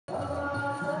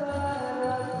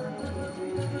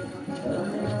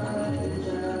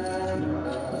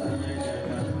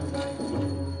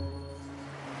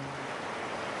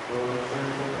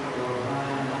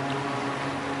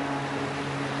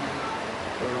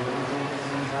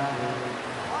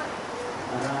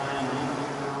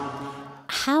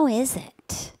How is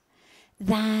it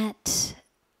that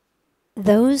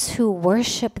those who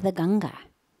worship the Ganga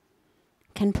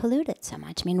can pollute it so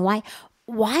much? I mean, why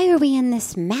are we in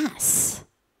this mess?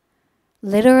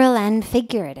 Literal and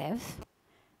figurative,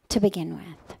 to begin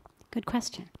with. Good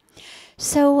question.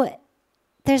 So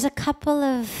there's a couple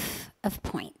of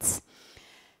points.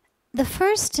 The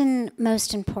first and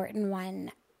most important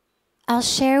one, I'll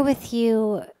share with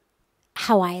you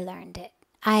how I learned it.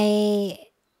 I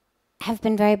have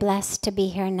been very blessed to be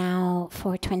here now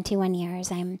for 21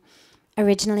 years. I'm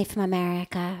originally from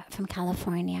America, from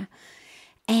California.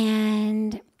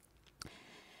 And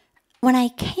when I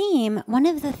came, one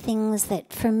of the things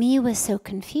that for me was so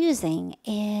confusing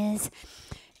is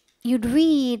you'd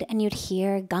read and you'd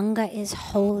hear, Ganga is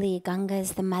holy, Ganga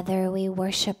is the mother, we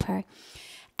worship her.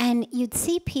 And you'd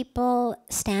see people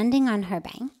standing on her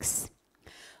banks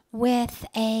with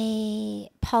a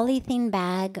polythene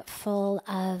bag full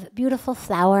of beautiful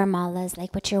flower malas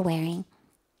like what you're wearing.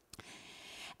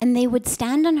 And they would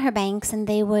stand on her banks and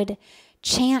they would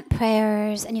chant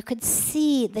prayers, and you could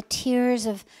see the tears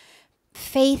of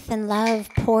faith and love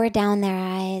pour down their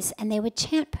eyes, and they would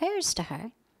chant prayers to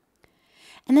her.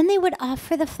 And then they would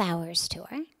offer the flowers to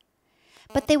her,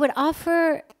 but they would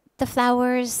offer the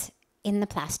flowers in the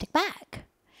plastic bag.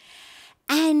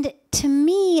 And to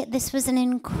me, this was an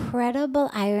incredible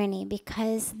irony,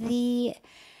 because the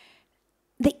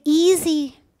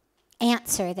easy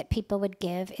answer that people would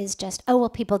give is just, oh, well,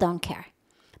 people don't care.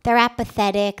 They're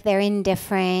apathetic, they're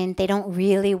indifferent, they don't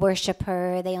really worship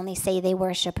her, they only say they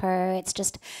worship her, it's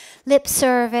just lip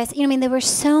service. You know, I mean, there were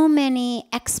so many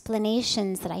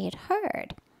explanations that I had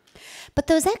heard. But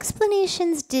those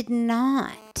explanations did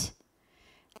not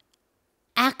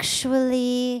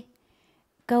actually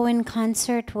go in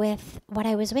concert with what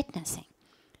I was witnessing.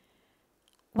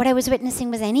 What I was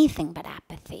witnessing was anything but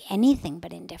apathy, anything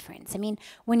but indifference. I mean,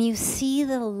 when you see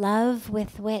the love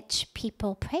with which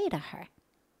people pray to her,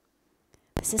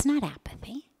 this is not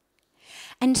apathy.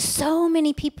 And so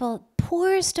many people,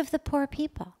 poorest of the poor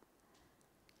people,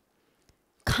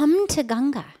 come to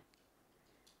Ganga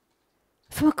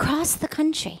from across the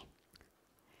country.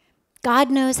 God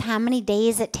knows how many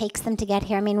days it takes them to get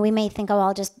here. I mean, we may think, oh,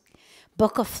 I'll just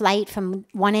book a flight from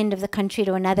one end of the country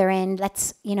to another end.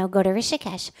 Let's, go to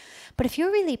Rishikesh. But if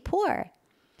you're really poor,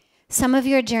 some of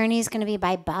your journey is going to be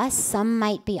by bus, some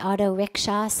might be auto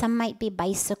rickshaw, some might be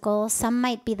bicycle, some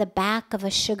might be the back of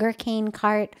a sugarcane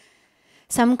cart,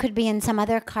 some could be in some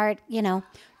other cart,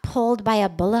 pulled by a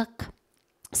bullock.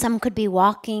 Some could be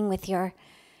walking with your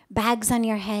bags on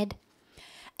your head.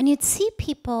 And you'd see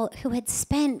people who had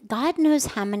spent God knows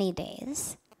how many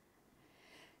days,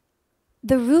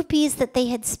 the rupees that they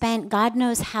had spent God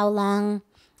knows how long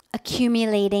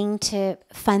accumulating to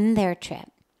fund their trip,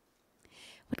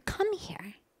 would come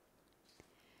here,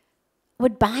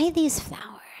 would buy these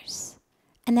flowers,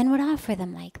 and then would offer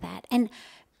them like that. And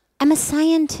I'm a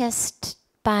scientist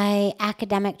by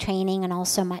academic training and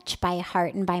also much by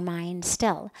heart and by mind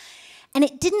still. And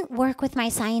it didn't work with my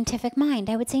scientific mind.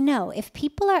 I would say, no, if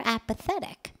people are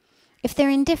apathetic, if they're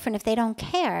indifferent, if they don't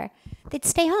care, they'd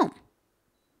stay home.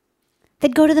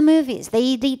 They'd go to the movies,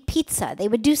 they'd eat pizza, they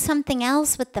would do something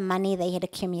else with the money they had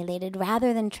accumulated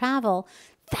rather than travel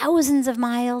thousands of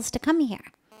miles to come here.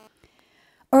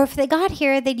 Or if they got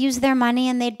here, they'd use their money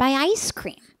and they'd buy ice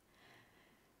cream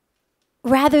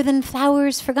rather than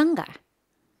flowers for Ganga.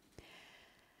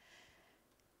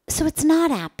 So it's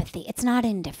not apathy, it's not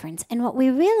indifference. And what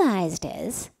we realized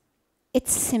is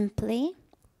it's simply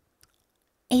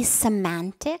a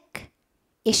semantic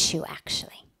issue,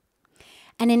 actually.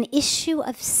 And an issue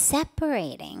of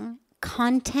separating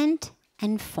content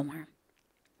and form.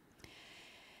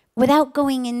 Without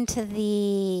going into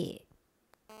the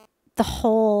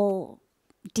whole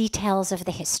details of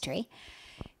the history,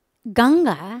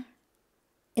 Ganga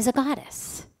is a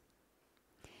goddess.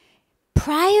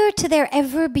 Prior to there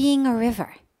ever being a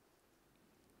river,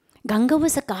 Ganga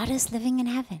was a goddess living in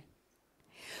heaven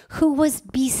who was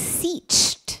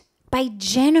beseeched by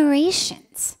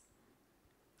generations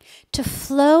to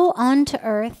flow onto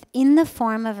earth in the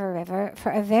form of a river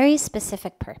for a very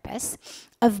specific purpose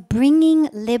of bringing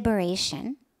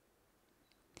liberation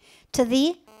to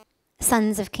the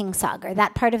sons of King Sagar.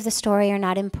 That part of the story are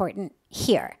not important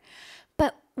here.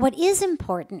 But what is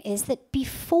important is that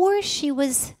before she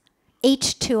was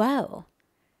H2O,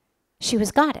 she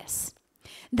was goddess.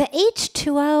 The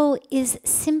H2O is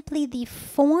simply the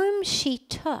form she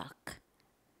took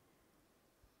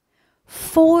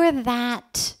for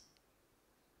that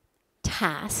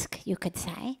task, you could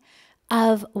say,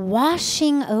 of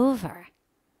washing over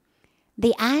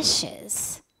the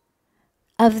ashes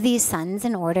of these sons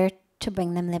in order to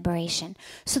bring them liberation.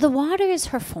 So the water is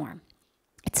her form.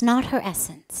 It's not her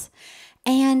essence.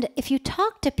 And if you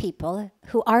talk to people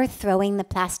who are throwing the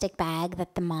plastic bag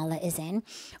that the mala is in,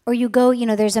 or you go,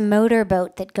 there's a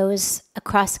motorboat that goes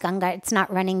across Ganga. It's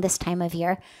not running this time of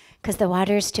year because the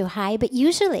water is too high, but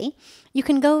usually you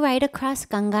can go right across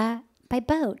Ganga by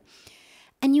boat.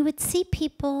 And you would see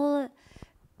people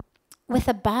with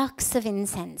a box of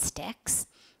incense sticks.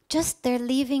 They're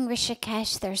leaving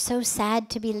Rishikesh. They're so sad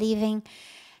to be leaving.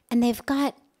 And they've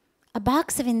got a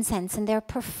box of incense and they're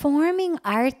performing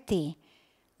arti,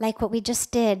 like what we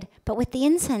just did, but with the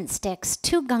incense sticks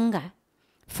to Ganga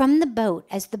from the boat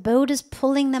as the boat is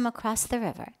pulling them across the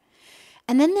river.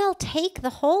 And then they'll take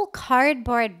the whole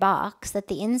cardboard box that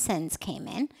the incense came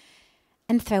in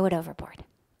and throw it overboard.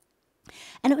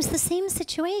 And it was the same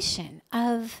situation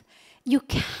of you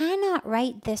cannot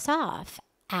write this off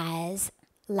as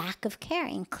lack of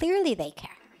caring. Clearly they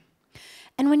care.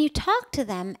 And when you talk to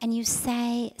them and you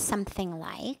say something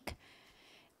like,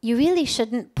 you really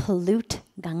shouldn't pollute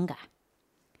Ganga,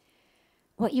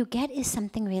 what you get is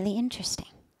something really interesting.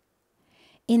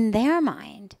 In their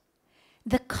mind,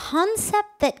 the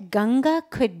concept that Ganga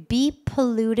could be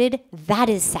polluted, that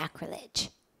is sacrilege.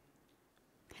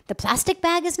 The plastic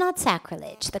bag is not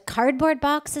sacrilege. The cardboard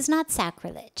box is not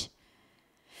sacrilege.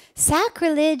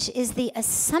 Sacrilege is the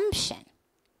assumption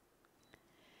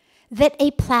that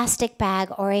a plastic bag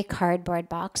or a cardboard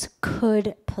box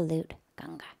could pollute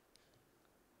Ganga.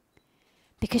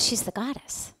 Because she's the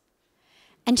goddess.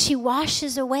 And she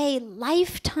washes away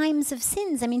lifetimes of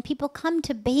sins. I mean, people come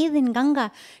to bathe in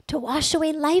Ganga to wash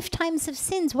away lifetimes of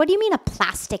sins. What do you mean a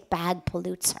plastic bag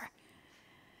pollutes her?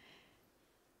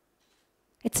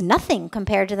 It's nothing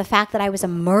compared to the fact that I was a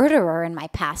murderer in my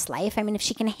past life. I mean, if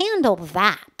she can handle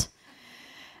that,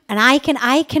 and I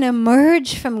can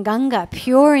emerge from Ganga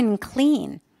pure and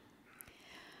clean,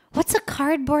 what's a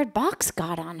cardboard box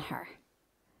got on her?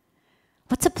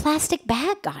 What's a plastic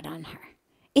bag got on her?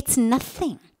 It's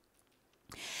nothing.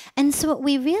 And so what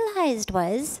we realized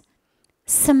was,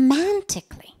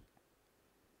 semantically,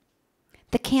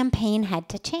 the campaign had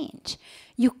to change.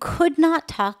 You could not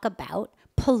talk about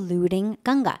polluting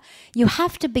Ganga. You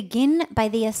have to begin by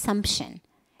the assumption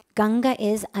Ganga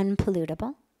is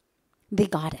unpollutable, the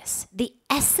goddess. The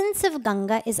essence of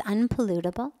Ganga is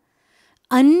unpollutable,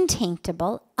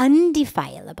 untaintable,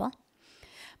 undefilable,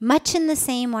 much in the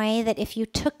same way that if you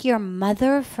took your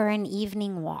mother for an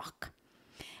evening walk,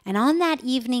 and on that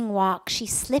evening walk she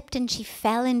slipped and she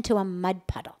fell into a mud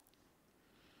puddle,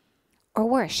 or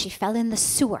worse, she fell in the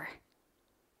sewer,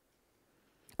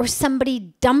 or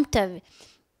somebody dumped a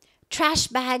trash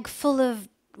bag full of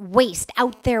waste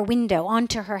out their window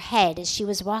onto her head as she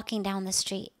was walking down the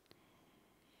street,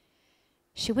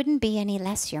 she wouldn't be any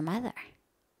less your mother.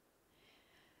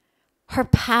 Her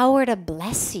power to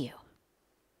bless you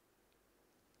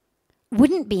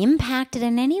wouldn't be impacted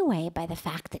in any way by the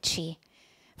fact that she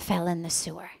fell in the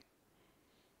sewer.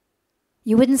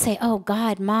 You wouldn't say, oh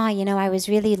God, Ma, I was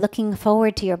really looking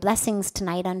forward to your blessings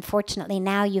tonight. Unfortunately,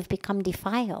 now you've become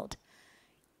defiled.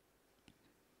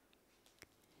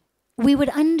 We would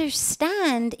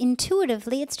understand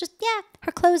intuitively, it's just,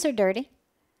 her clothes are dirty.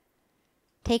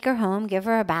 Take her home, give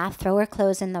her a bath, throw her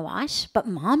clothes in the wash, but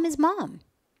Mom is Mom.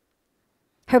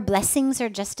 Her blessings are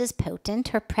just as potent,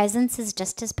 her presence is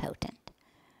just as potent.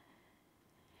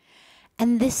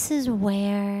 And this is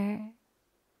where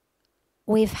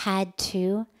we've had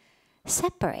to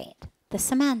separate the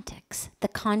semantics, the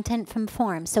content from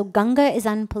form. So Ganga is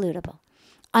unpollutable,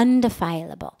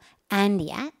 undefilable, and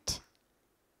yet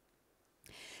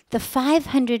the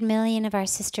 500 million of our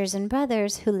sisters and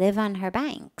brothers who live on her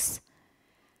banks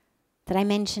that I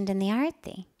mentioned in the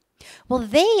Arati, well,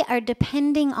 they are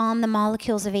depending on the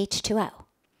molecules of H2O.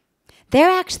 They're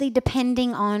actually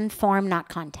depending on form, not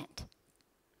content.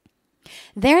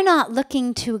 They're not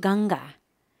looking to Ganga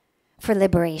for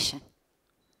liberation.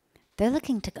 They're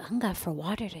looking to Ganga for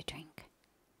water to drink.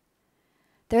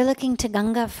 They're looking to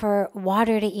Ganga for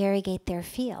water to irrigate their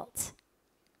fields.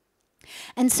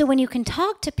 And so when you can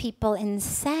talk to people and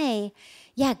say,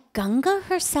 Ganga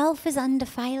herself is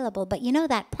undefilable, but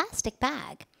that plastic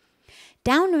bag,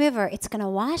 downriver it's going to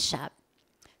wash up.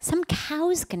 Some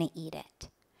cow's going to eat it.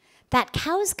 That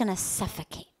cow's going to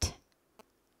suffocate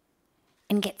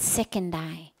and get sick and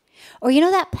die. Or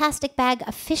that plastic bag,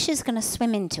 a fish is going to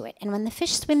swim into it. And when the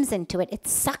fish swims into it, it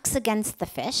sucks against the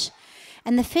fish.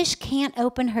 And the fish can't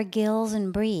open her gills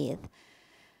and breathe.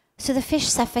 So the fish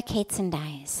suffocates and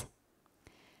dies.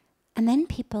 And then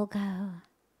people go,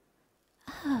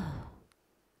 oh.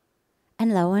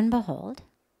 And lo and behold,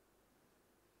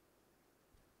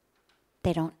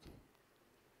 they don't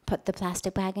put the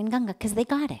plastic bag in Ganga because they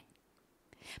got it.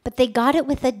 But they got it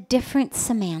with a different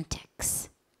semantics.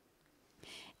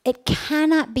 It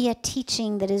cannot be a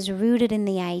teaching that is rooted in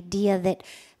the idea that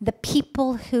the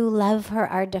people who love her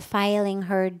are defiling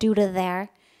her due to their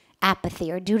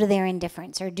apathy or due to their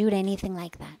indifference or due to anything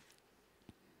like that.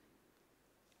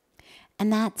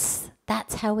 And that's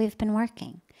how we've been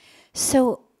working.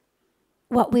 So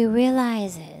what we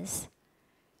realize is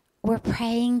we're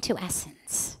praying to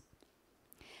essence.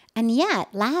 And yet,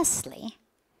 lastly,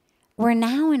 we're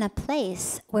now in a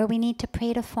place where we need to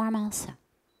pray to form also.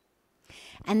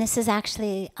 And this is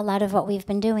actually a lot of what we've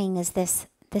been doing is this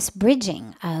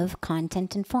bridging of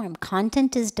content and form.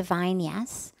 Content is divine,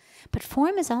 yes, but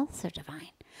form is also divine.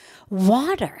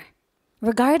 Water,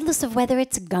 regardless of whether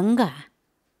it's Ganga,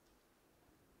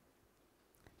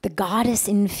 the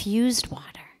goddess-infused water,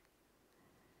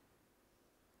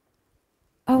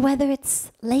 or whether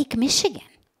it's Lake Michigan,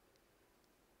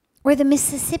 or the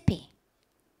Mississippi,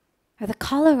 or the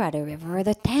Colorado River, or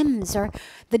the Thames, or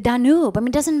the Danube. I mean,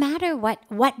 it doesn't matter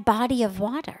what body of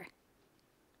water.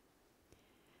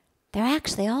 They're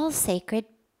actually all sacred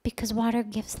because water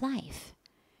gives life.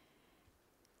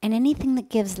 And anything that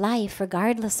gives life,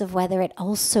 regardless of whether it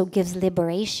also gives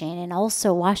liberation and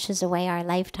also washes away our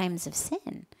lifetimes of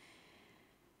sin,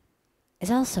 is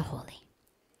also holy.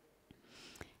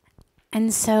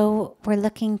 And so we're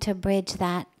looking to bridge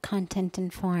that content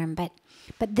and form, but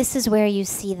this is where you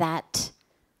see that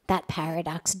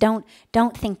paradox. Don't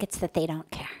think it's that they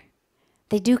don't care.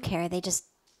 They do care, they just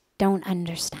don't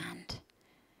understand.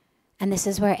 And this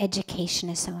is where education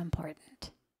is so important.